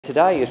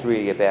Today is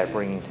really about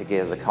bringing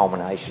together the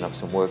culmination of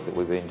some work that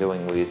we've been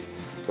doing with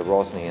the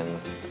Rosny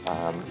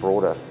and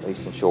broader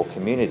Eastern Shore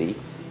community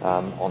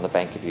on the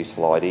Bank of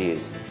Useful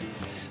Ideas.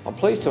 I'm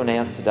pleased to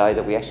announce today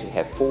that we actually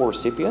have 4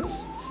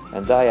 recipients,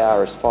 and they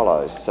are as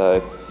follows. So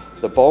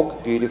the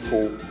Bog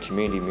Beautiful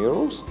Community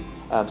Murals,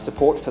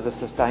 support for the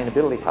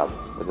Sustainability Hub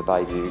with the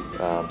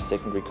Bayview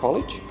Secondary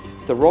College,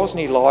 the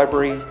Rosny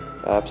Library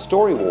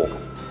Story Walk,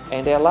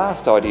 and our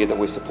last idea that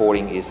we're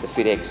supporting is the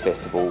FitEx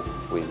Festival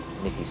with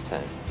Nikki's team.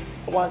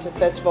 I wanted to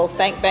first of all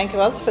thank Bank of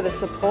Us for the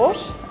support.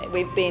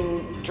 We've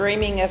been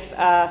dreaming of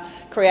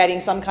creating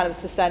some kind of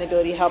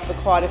sustainability hub for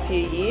quite a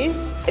few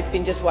years. It's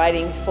been just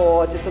waiting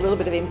for just a little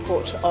bit of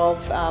input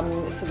of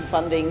some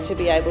funding to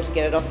be able to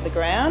get it off the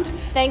ground.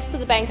 Thanks to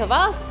the Bank of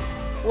Us,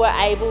 we're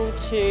able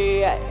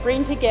to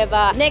bring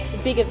together the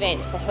next big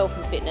event for health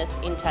and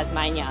fitness in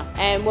Tasmania.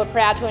 And we're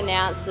proud to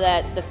announce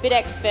that the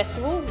FitEx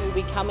Festival will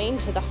be coming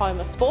to the home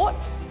of sport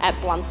at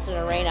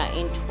Blunston Arena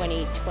in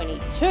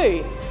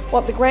 2022.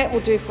 What the grant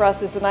will do for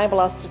us is enable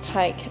us to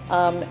take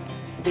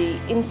the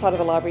inside of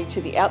the library to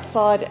the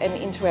outside and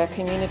into our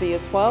community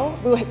as well.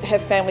 We'll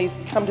have families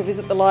come to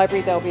visit the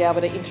library. They'll be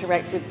able to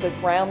interact with the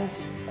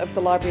grounds of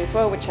the library as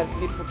well, which have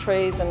beautiful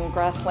trees and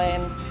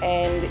grassland,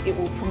 and it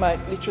will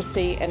promote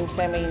literacy and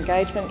family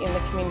engagement in the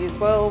community as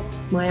well.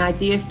 My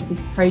idea for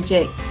this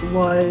project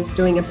was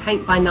doing a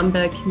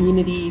paint-by-number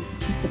community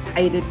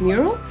participated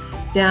mural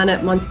down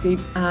at Montague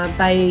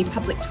Bay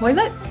Public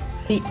Toilets.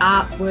 The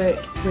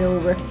artwork will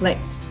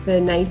reflect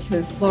the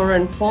native flora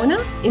and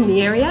fauna in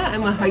the area,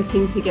 and we're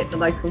hoping to get the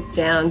locals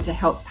down to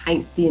help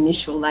paint the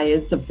initial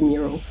layers of the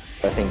mural.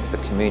 I think the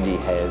community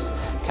has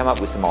come up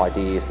with some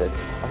ideas that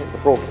I think the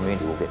broad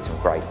community will get some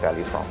great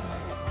value from.